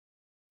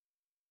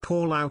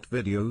call out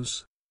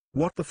videos?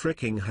 What the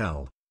fricking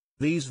hell?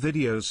 These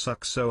videos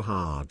suck so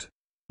hard.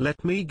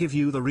 Let me give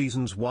you the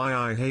reasons why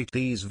I hate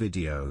these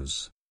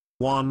videos.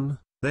 1.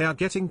 They are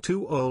getting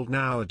too old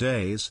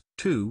nowadays.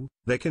 2.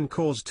 They can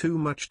cause too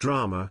much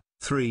drama.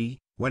 3.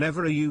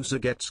 Whenever a user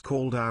gets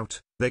called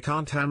out, they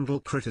can't handle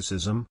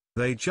criticism,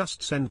 they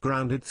just send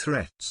grounded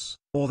threats,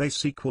 or they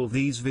sequel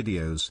these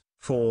videos.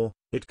 4.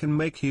 It can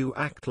make you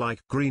act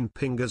like Green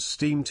Pingas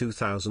Steam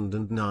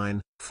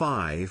 2009.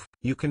 5.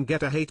 You can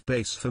get a hate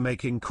base for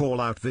making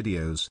call-out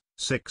videos.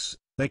 6.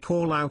 They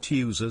call out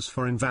users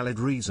for invalid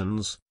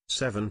reasons.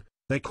 7.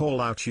 They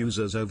call out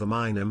users over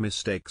minor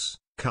mistakes.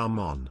 Come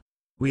on.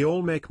 We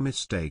all make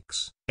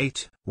mistakes.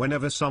 8.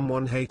 Whenever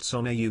someone hates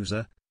on a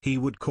user, he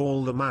would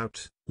call them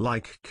out,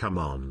 like come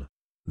on.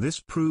 This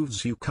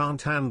proves you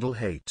can't handle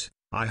hate.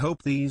 I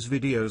hope these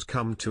videos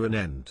come to an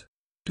end.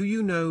 Do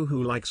you know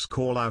who likes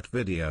call-out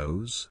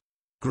videos?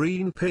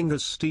 Green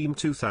Pingas Steam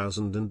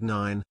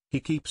 2009, he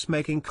keeps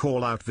making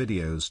call-out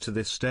videos to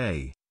this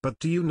day. But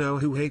do you know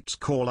who hates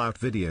call-out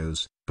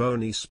videos?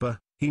 Bonispa,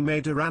 he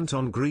made a rant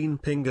on Green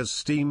Pingas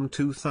Steam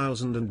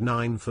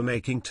 2009 for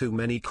making too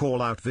many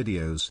call-out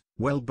videos.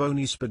 Well,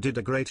 Bonispa did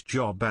a great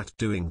job at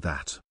doing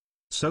that.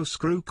 So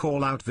screw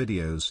call-out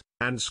videos,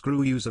 and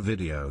screw user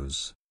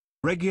videos.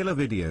 Regular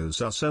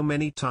videos are so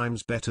many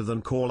times better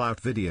than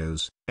call-out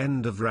videos.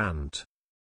 End of rant.